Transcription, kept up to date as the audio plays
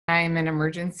I'm an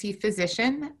emergency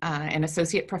physician, an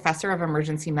associate professor of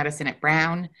emergency medicine at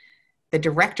Brown, the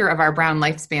director of our Brown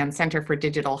Lifespan Center for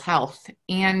Digital Health,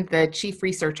 and the chief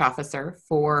research officer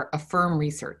for AFFIRM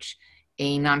Research,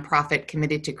 a nonprofit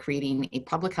committed to creating a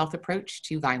public health approach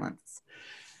to violence.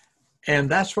 And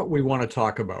that's what we want to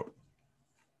talk about.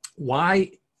 Why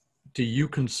do you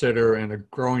consider, and a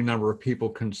growing number of people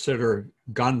consider,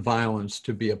 gun violence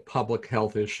to be a public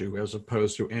health issue as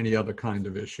opposed to any other kind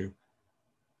of issue?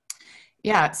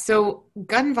 Yeah, so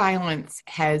gun violence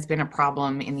has been a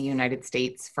problem in the United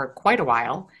States for quite a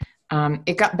while.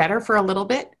 It got better for a little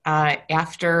bit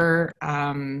after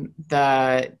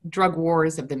the drug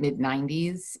wars of the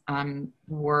mid-90s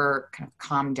were kind of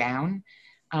calmed down.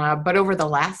 But over the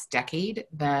last decade,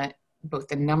 both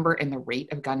the number and the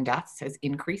rate of gun deaths has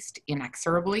increased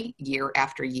inexorably year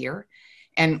after year.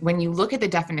 And when you look at the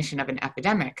definition of an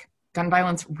epidemic, gun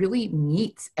violence really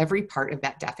meets every part of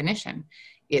that definition.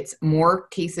 It's more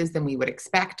cases than we would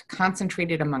expect,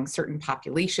 concentrated among certain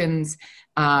populations,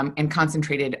 and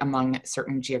concentrated among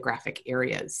certain geographic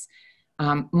areas.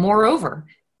 Moreover,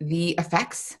 the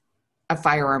effects of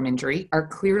firearm injury are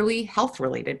clearly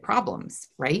health-related problems,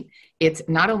 right? It's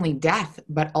not only death,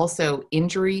 but also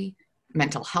injury,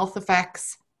 mental health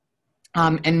effects,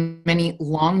 and many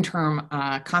long-term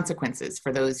consequences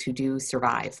for those who do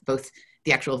survive, both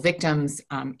the actual victims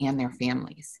and their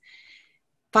families.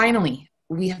 Finally,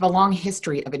 we have a long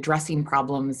history of addressing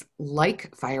problems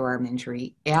like firearm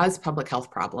injury as public health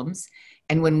problems.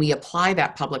 And when we apply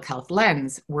that public health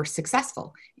lens, we're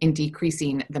successful in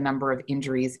decreasing the number of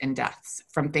injuries and deaths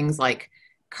from things like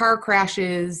car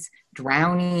crashes,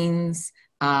 drownings.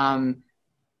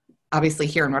 Obviously,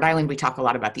 here in Rhode Island, we talk a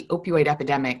lot about the opioid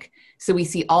epidemic. So we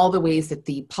see all the ways that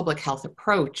the public health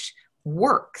approach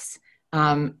works.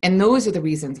 And those are the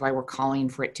reasons why we're calling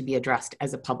for it to be addressed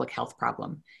as a public health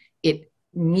problem. It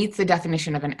meets the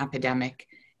definition of an epidemic.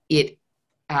 It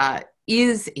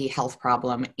is a health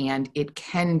problem, and it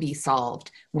can be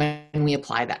solved when we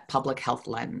apply that public health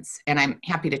lens. And I'm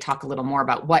happy to talk a little more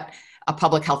about what a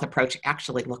public health approach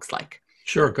actually looks like.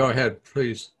 Sure, go ahead,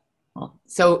 please.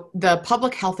 So the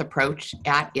public health approach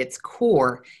at its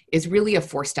core is really a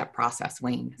four-step process,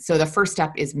 Wayne. So the first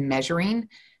step is measuring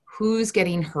who's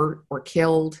getting hurt or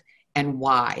killed and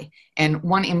why. And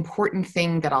one important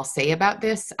thing that I'll say about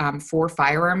this for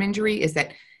firearm injury is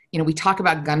that, we talk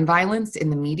about gun violence in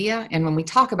the media. And when we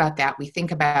talk about that, we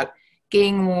think about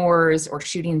gang wars or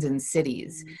shootings in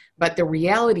cities. But the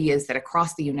reality is that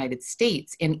across the United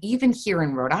States, and even here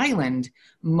in Rhode Island,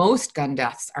 most gun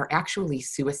deaths are actually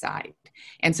suicide.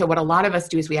 And so what a lot of us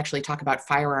do is we actually talk about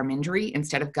firearm injury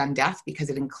instead of gun death, because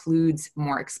it includes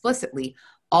more explicitly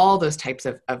all those types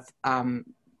of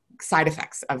side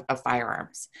effects of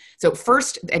firearms. So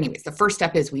the first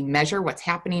step is we measure what's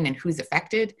happening and who's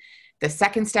affected. The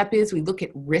second step is we look at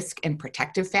risk and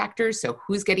protective factors. So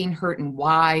who's getting hurt and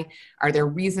why? Are there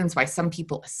reasons why some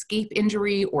people escape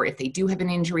injury, or if they do have an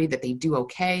injury that they do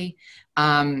okay?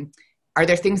 Are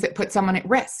there things that put someone at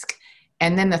risk?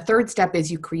 And then the third step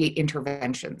is you create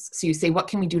interventions. So you say, what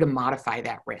can we do to modify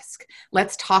that risk?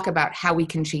 Let's talk about how we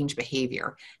can change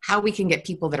behavior, how we can get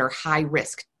people that are high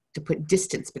risk to put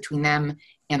distance between them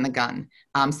and the gun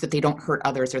so that they don't hurt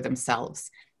others or themselves.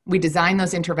 We design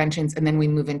those interventions, and then we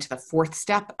move into the fourth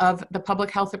step of the public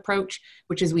health approach,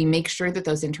 which is we make sure that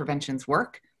those interventions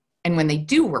work. And when they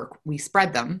do work, we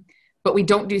spread them. But we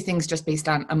don't do things just based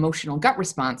on emotional gut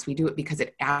response. We do it because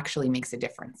it actually makes a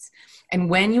difference.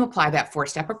 And when you apply that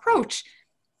four-step approach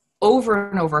over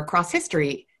and over across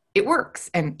history, it works.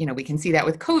 And, we can see that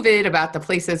with COVID about the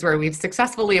places where we've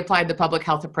successfully applied the public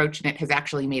health approach and it has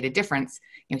actually made a difference.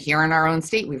 Here in our own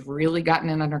state, we've really gotten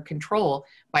it under control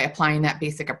by applying that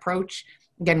basic approach.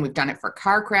 Again, we've done it for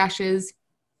car crashes.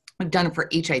 We've done it for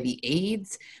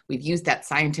HIV/AIDS. We've used that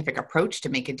scientific approach to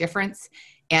make a difference.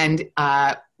 And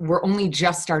we're only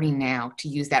just starting now to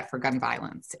use that for gun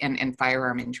violence and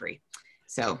firearm injury.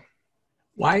 So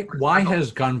why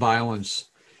has gun violence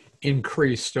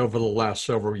increased over the last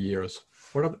several years?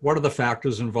 What are the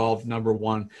factors involved, number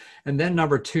one? And then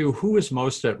number two, who is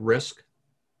most at risk?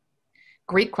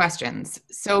 Great questions.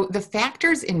 So the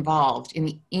factors involved in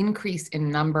the increase in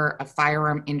number of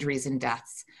firearm injuries and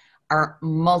deaths are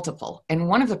multiple. And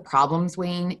one of the problems,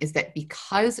 Wayne, is that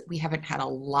because we haven't had a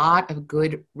lot of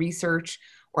good research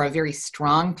or a very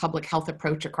strong public health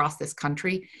approach across this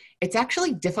country, it's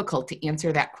actually difficult to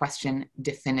answer that question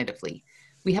definitively.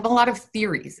 We have a lot of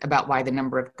theories about why the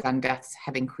number of gun deaths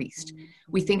have increased.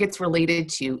 We think it's related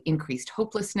to increased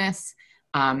hopelessness,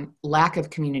 lack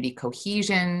of community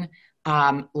cohesion,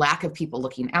 lack of people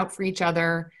looking out for each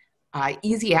other,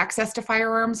 easy access to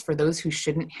firearms for those who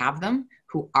shouldn't have them,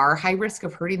 who are high risk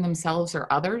of hurting themselves or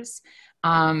others.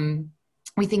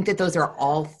 We think that those are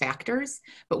all factors,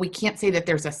 but we can't say that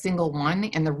there's a single one,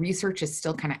 and the research is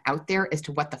still kind of out there as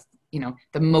to what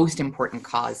the most important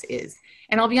cause is.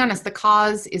 And I'll be honest, the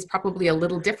cause is probably a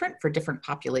little different for different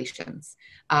populations,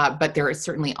 but there is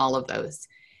certainly all of those.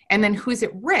 And then who's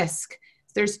at risk?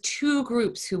 There's two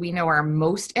groups who we know are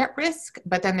most at risk,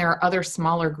 but then there are other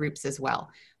smaller groups as well.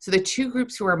 So the two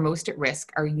groups who are most at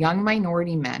risk are young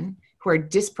minority men who are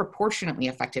disproportionately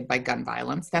affected by gun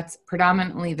violence. That's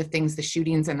predominantly the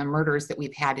shootings and the murders that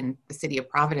we've had in the city of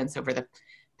Providence over the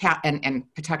and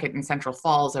Pawtucket and Central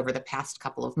Falls over the past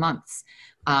couple of months.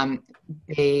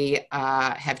 They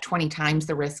have 20 times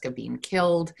the risk of being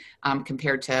killed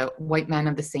compared to white men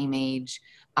of the same age.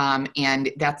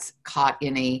 And that's caught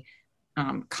in a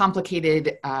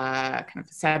complicated kind of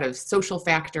set of social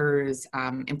factors,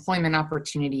 employment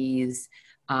opportunities,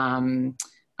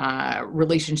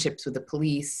 relationships with the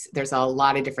police. There's a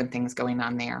lot of different things going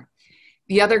on there.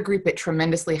 The other group at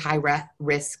tremendously high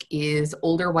risk is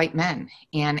older white men,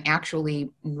 and actually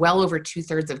well over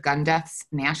 2/3 of gun deaths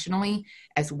nationally,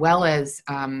 as well as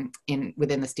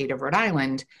within the state of Rhode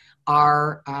Island,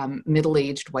 are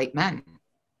middle-aged white men.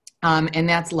 And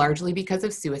that's largely because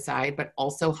of suicide, but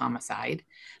also homicide.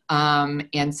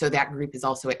 And so that group is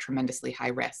also at tremendously high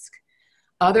risk.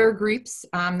 Other groups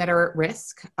that are at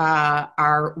risk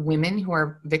are women who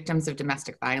are victims of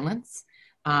domestic violence,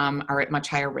 are at much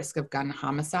higher risk of gun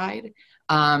homicide.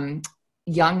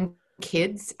 Young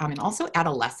kids and also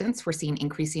adolescents, we're seeing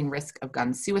increasing risk of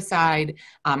gun suicide,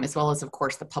 as well as, of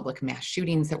course, the public mass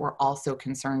shootings that we're also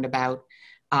concerned about,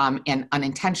 and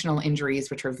unintentional injuries,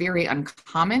 which are very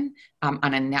uncommon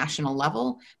on a national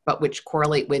level, but which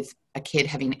correlate with a kid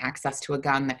having access to a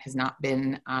gun that has not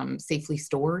been safely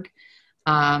stored.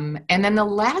 And then the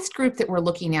last group that we're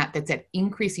looking at that's at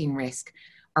increasing risk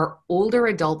are older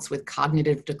adults with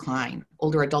cognitive decline,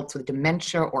 older adults with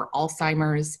dementia or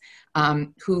Alzheimer's,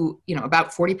 who,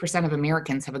 about 40% of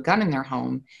Americans have a gun in their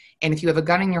home. And if you have a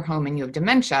gun in your home and you have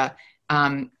dementia,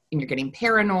 and you're getting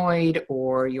paranoid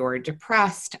or you're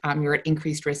depressed, you're at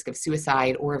increased risk of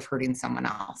suicide or of hurting someone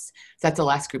else. So that's the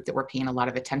last group that we're paying a lot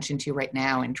of attention to right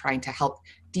now and trying to help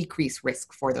decrease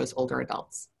risk for those older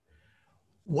adults.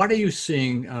 What are you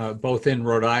seeing both in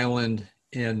Rhode Island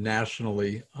and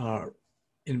nationally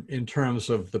in terms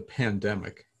of the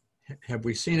pandemic? Have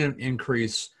we seen an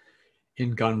increase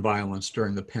in gun violence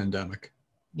during the pandemic?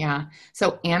 Yeah,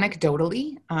 so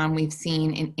anecdotally, we've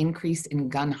seen an increase in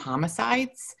gun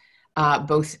homicides,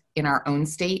 both in our own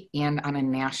state and on a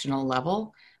national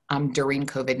level during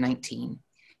COVID-19.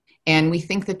 And we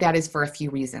think that that is for a few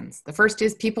reasons. The first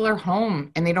is people are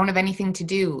home and they don't have anything to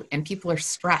do, and people are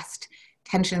stressed,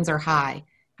 tensions are high,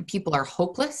 people are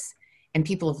hopeless, and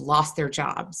people have lost their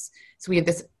jobs. So we have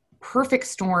this perfect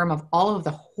storm of all of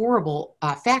the horrible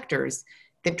factors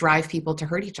that drive people to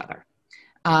hurt each other.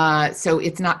 So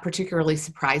it's not particularly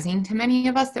surprising to many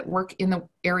of us that work in the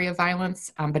area of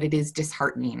violence, but it is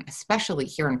disheartening, especially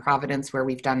here in Providence, where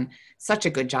we've done such a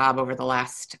good job over the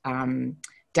last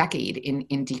decade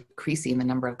in decreasing the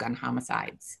number of gun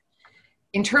homicides.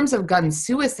 In terms of gun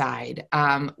suicide,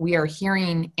 we are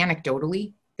hearing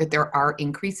anecdotally that there are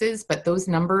increases, but those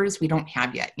numbers we don't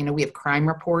have yet. We have crime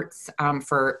reports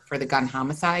for the gun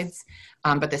homicides,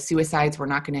 but the suicides, we're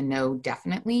not going to know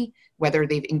definitely whether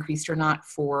they've increased or not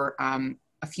for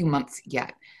a few months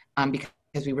yet,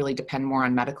 because we really depend more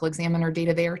on medical examiner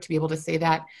data there to be able to say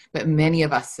that. But many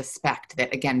of us suspect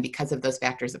that, again, because of those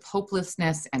factors of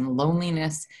hopelessness and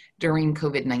loneliness during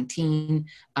COVID-19,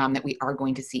 that we are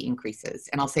going to see increases.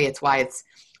 And I'll say it's why it's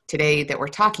today that we're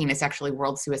talking is actually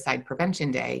World Suicide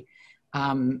Prevention Day.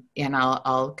 And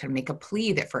I'll kind of make a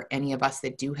plea that for any of us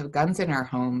that do have guns in our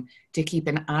home, to keep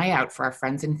an eye out for our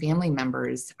friends and family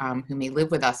members who may live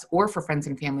with us, or for friends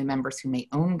and family members who may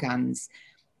own guns,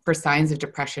 for signs of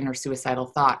depression or suicidal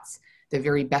thoughts. The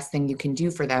very best thing you can do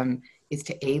for them is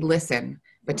to A, listen,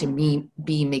 but to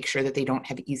B, make sure that they don't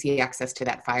have easy access to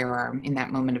that firearm in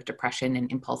that moment of depression and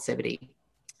impulsivity.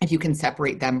 If you can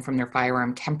separate them from their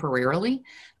firearm temporarily,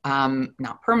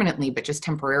 not permanently, but just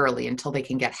temporarily until they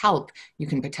can get help, you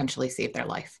can potentially save their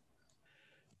life.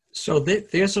 So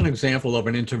there's an example of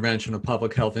an intervention, a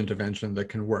public health intervention that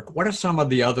can work. What are some of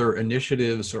the other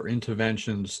initiatives or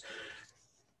interventions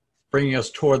bringing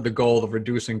us toward the goal of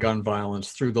reducing gun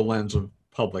violence through the lens of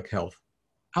public health?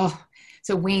 Oh,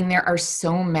 so Wayne, there are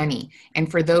so many. And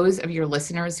for those of your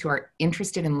listeners who are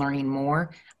interested in learning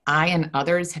more, I and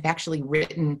others have actually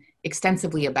written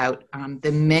extensively about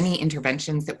the many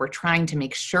interventions that we're trying to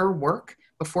make sure work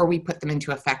before we put them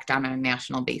into effect on a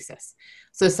national basis.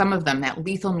 So some of them, that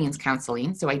lethal means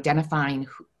counseling, so identifying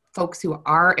folks who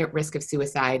are at risk of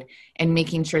suicide and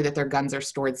making sure that their guns are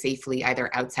stored safely, either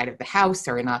outside of the house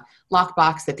or in a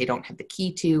lockbox that they don't have the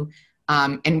key to.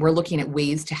 And we're looking at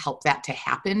ways to help that to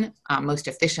happen most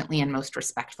efficiently and most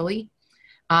respectfully.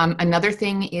 Another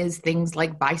thing is things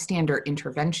like bystander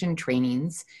intervention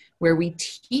trainings, where we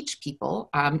teach people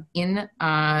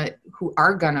who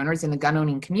are gun owners in the gun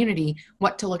owning community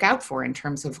what to look out for in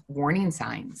terms of warning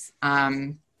signs.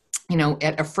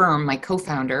 At AFFIRM, my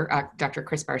co-founder, Dr.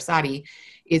 Chris Barsati,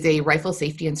 is a rifle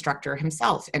safety instructor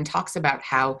himself and talks about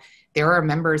how there are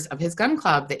members of his gun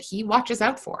club that he watches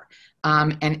out for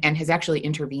and has actually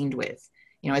intervened with.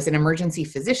 As an emergency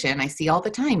physician, I see all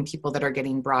the time people that are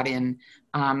getting brought in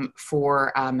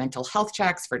for mental health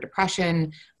checks, for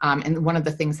depression. And one of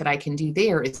the things that I can do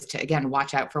there is to, again,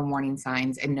 watch out for warning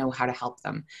signs and know how to help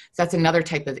them. So that's another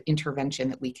type of intervention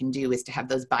that we can do, is to have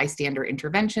those bystander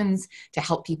interventions to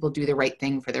help people do the right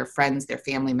thing for their friends, their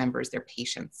family members, their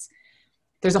patients.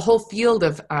 There's a whole field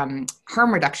of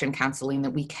harm reduction counseling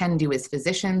that we can do as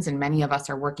physicians, and many of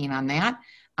us are working on that.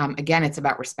 Again, it's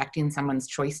about respecting someone's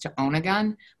choice to own a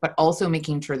gun, but also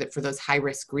making sure that for those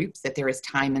high-risk groups that there is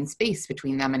time and space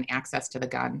between them and access to the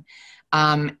gun.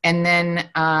 And then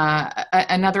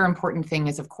another important thing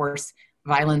is, of course,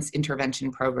 violence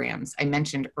intervention programs. I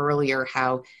mentioned earlier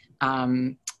how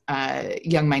young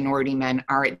minority men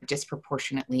are at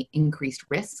disproportionately increased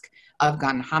risk of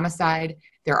gun homicide.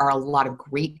 There are a lot of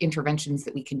great interventions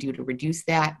that we can do to reduce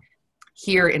that.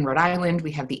 Here in Rhode Island,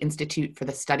 we have the Institute for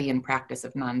the Study and Practice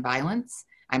of Nonviolence.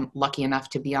 I'm lucky enough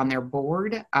to be on their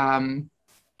board, and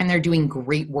they're doing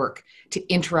great work to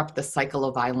interrupt the cycle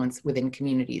of violence within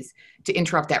communities, to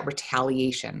interrupt that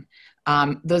retaliation.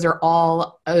 Those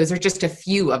are just a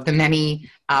few of the many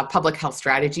public health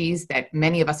strategies that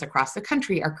many of us across the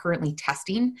country are currently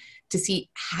testing to see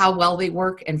how well they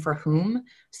work and for whom,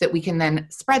 so that we can then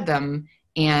spread them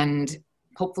and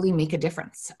hopefully make a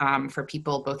difference for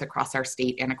people both across our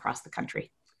state and across the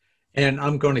country. And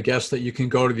I'm going to guess that you can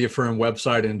go to the AFFIRM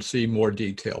website and see more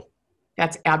detail.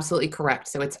 That's absolutely correct.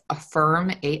 So it's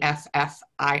AFFIRM,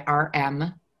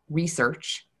 AFFIRM,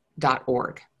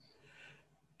 research.org.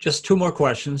 Just two more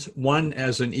questions. One,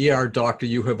 as an ER doctor,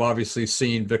 you have obviously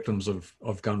seen victims of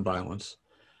gun violence.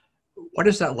 What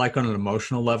is that like on an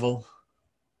emotional level?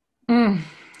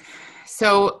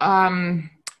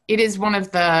 It is one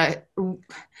of the,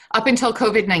 up until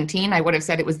COVID-19, I would have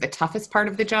said it was the toughest part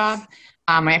of the job.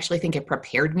 I actually think it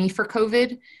prepared me for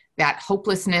COVID. That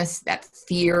hopelessness, that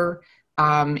fear,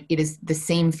 it is the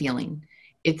same feeling.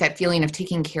 It's that feeling of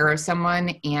taking care of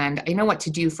someone, and I know what to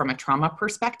do from a trauma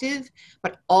perspective,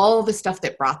 but all the stuff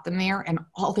that brought them there and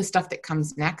all the stuff that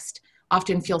comes next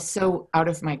often feels so out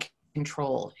of my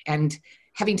control. And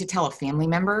having to tell a family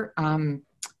member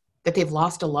that they've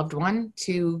lost a loved one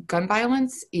to gun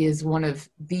violence is one of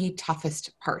the toughest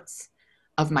parts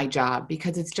of my job,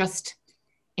 because it's just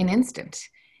an instant.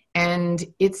 And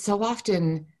it's so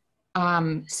often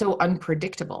so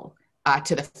unpredictable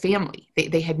to the family.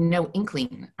 They had no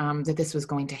inkling that this was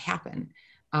going to happen.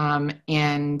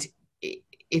 And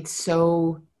it's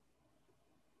so,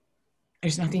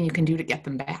 there's nothing you can do to get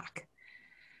them back.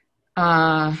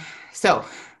 So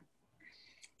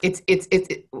it's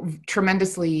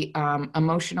tremendously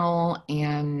emotional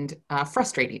and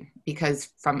frustrating, because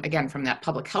from that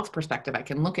public health perspective, I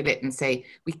can look at it and say,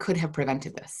 we could have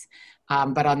prevented this.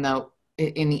 But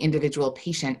in the individual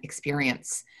patient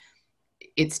experience,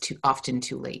 it's often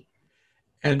too late.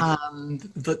 And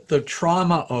the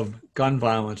trauma of gun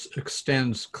violence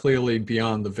extends clearly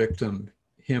beyond the victim,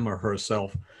 him or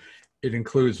herself. It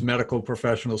includes medical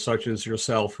professionals such as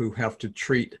yourself who have to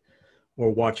treat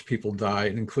or watch people die.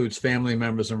 It includes family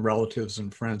members and relatives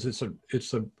and friends.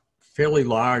 It's a fairly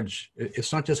large,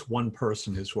 it's not just one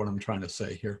person is what I'm trying to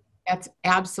say here. That's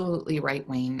absolutely right,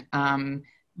 Wayne.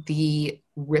 The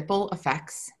ripple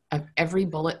effects of every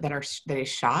bullet that is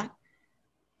shot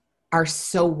are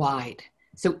so wide.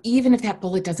 So even if that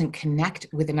bullet doesn't connect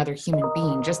with another human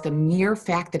being, just the mere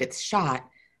fact that it's shot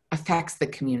affects the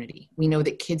community. We know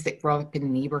that kids that grow up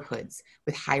in neighborhoods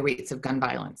with high rates of gun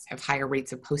violence have higher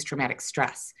rates of post-traumatic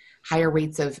stress, higher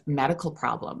rates of medical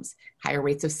problems, higher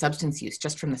rates of substance use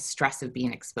just from the stress of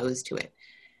being exposed to it.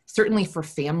 Certainly for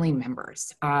family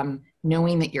members,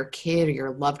 knowing that your kid or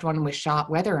your loved one was shot,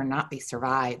 whether or not they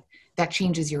survive, that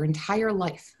changes your entire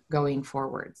life going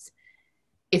forwards.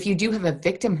 If you do have a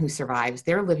victim who survives,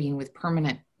 they're living with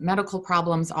permanent medical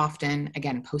problems often,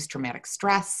 again, post-traumatic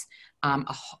stress,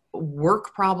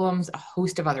 work problems, a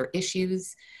host of other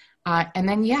issues. And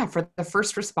then, for the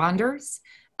first responders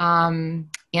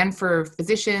and for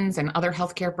physicians and other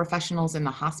healthcare professionals in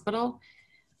the hospital,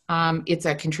 It's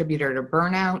a contributor to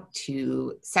burnout,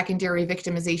 to secondary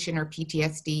victimization or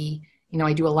PTSD. You know,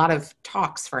 I do a lot of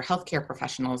talks for healthcare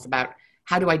professionals about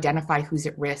how to identify who's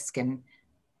at risk and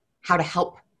how to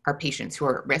help our patients who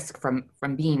are at risk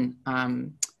from being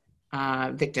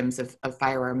victims of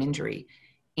firearm injury.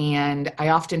 And I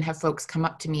often have folks come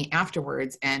up to me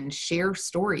afterwards and share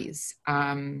stories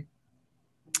of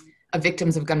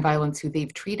victims of gun violence who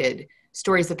they've treated,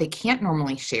 stories that they can't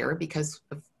normally share because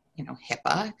of, you know,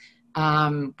 HIPAA.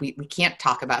 We can't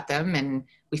talk about them and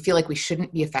we feel like we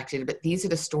shouldn't be affected, but these are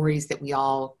the stories that we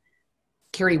all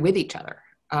carry with each other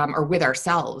or with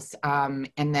ourselves,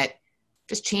 and that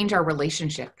just change our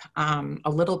relationship a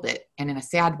little bit, and in a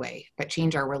sad way, but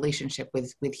change our relationship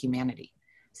with humanity.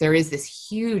 So there is this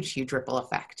huge, huge ripple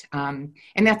effect. And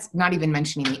that's not even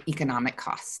mentioning the economic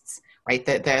costs, right?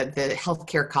 The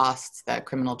healthcare costs, the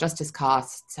criminal justice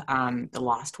costs, the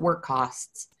lost work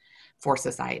costs for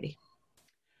society.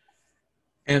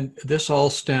 And this all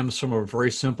stems from a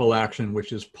very simple action,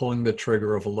 which is pulling the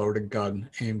trigger of a loaded gun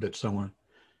aimed at someone.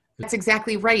 That's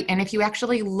exactly right. And if you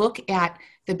actually look at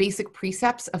the basic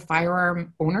precepts of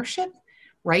firearm ownership,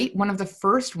 right, one of the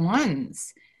first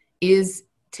ones is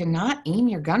to not aim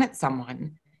your gun at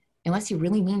someone unless you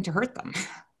really mean to hurt them,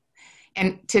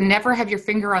 and to never have your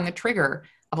finger on the trigger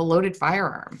of a loaded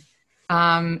firearm.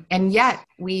 And yet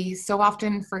we so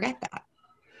often forget that.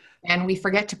 And we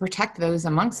forget to protect those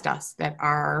amongst us that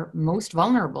are most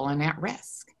vulnerable and at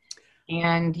risk.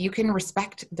 And you can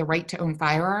respect the right to own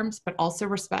firearms, but also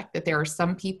respect that there are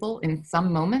some people in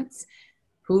some moments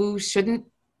who shouldn't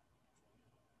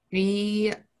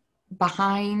be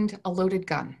behind a loaded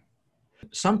gun.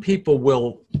 Some people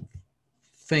will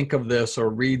think of this or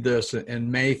read this and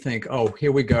may think, oh,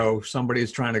 here we go,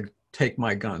 somebody's trying to take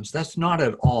my guns. That's not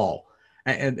at all.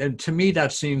 And to me,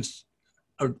 that seems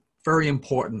a very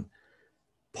important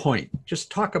point.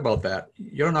 Just talk about that.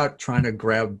 You're not trying to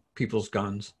grab people's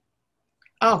guns.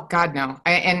 Oh, God, no.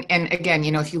 And again,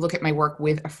 you know, if you look at my work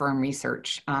with AFFIRM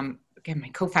Research, again, my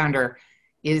co-founder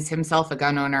is himself a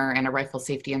gun owner and a rifle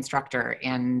safety instructor.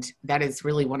 And that is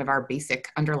really one of our basic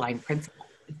underlying principles,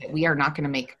 that we are not going to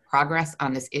make progress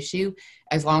on this issue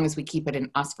as long as we keep it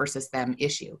an us versus them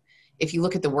issue. If you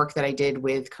look at the work that I did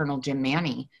with Colonel Jim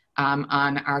Manney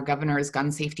on our governor's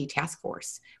gun safety task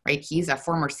force, right? He's a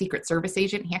former Secret Service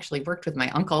agent. He actually worked with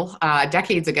my uncle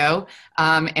decades ago,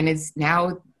 and is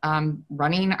now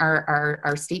running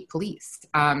our state police.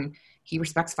 He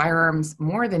respects firearms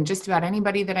more than just about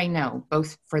anybody that I know,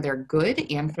 both for their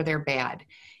good and for their bad.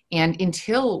 And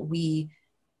until we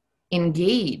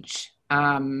engage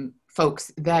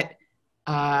folks that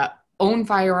own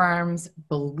firearms,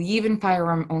 believe in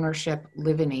firearm ownership,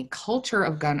 live in a culture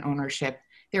of gun ownership,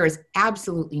 there is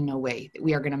absolutely no way that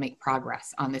we are going to make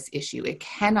progress on this issue. It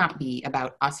cannot be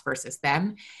about us versus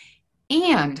them.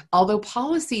 And although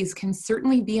policies can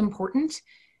certainly be important,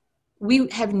 we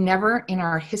have never in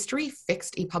our history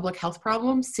fixed a public health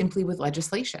problem simply with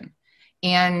legislation.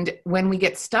 And when we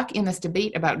get stuck in this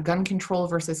debate about gun control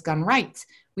versus gun rights,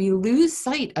 we lose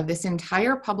sight of this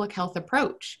entire public health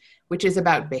approach, which is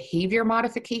about behavior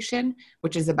modification,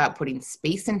 which is about putting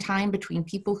space and time between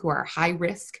people who are high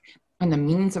risk and the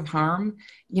means of harm.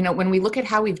 You know, when we look at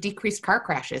how we've decreased car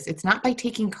crashes, it's not by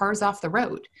taking cars off the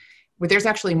road, where there's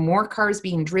actually more cars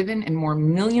being driven and more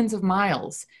millions of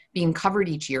miles being covered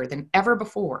each year than ever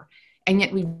before. And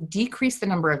yet we've decreased the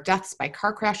number of deaths by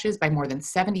car crashes by more than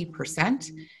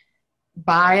 70%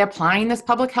 by applying this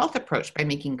public health approach, by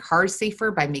making cars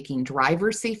safer, by making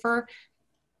drivers safer,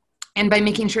 and by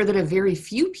making sure that a very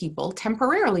few people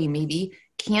temporarily maybe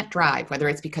can't drive, whether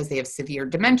it's because they have severe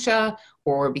dementia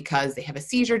or because they have a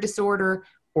seizure disorder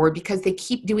or because they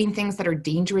keep doing things that are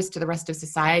dangerous to the rest of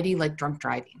society, like drunk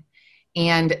driving.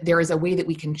 And there is a way that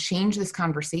we can change this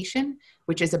conversation,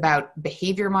 which is about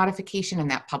behavior modification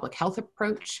and that public health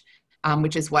approach,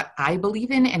 which is what I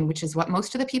believe in and which is what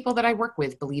most of the people that I work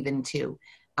with believe in too.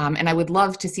 And I would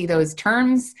love to see those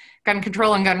terms, gun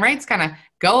control and gun rights, kind of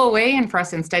go away, and for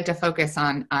us instead to focus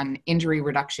on injury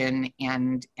reduction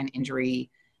and injury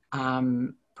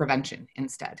prevention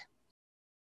instead.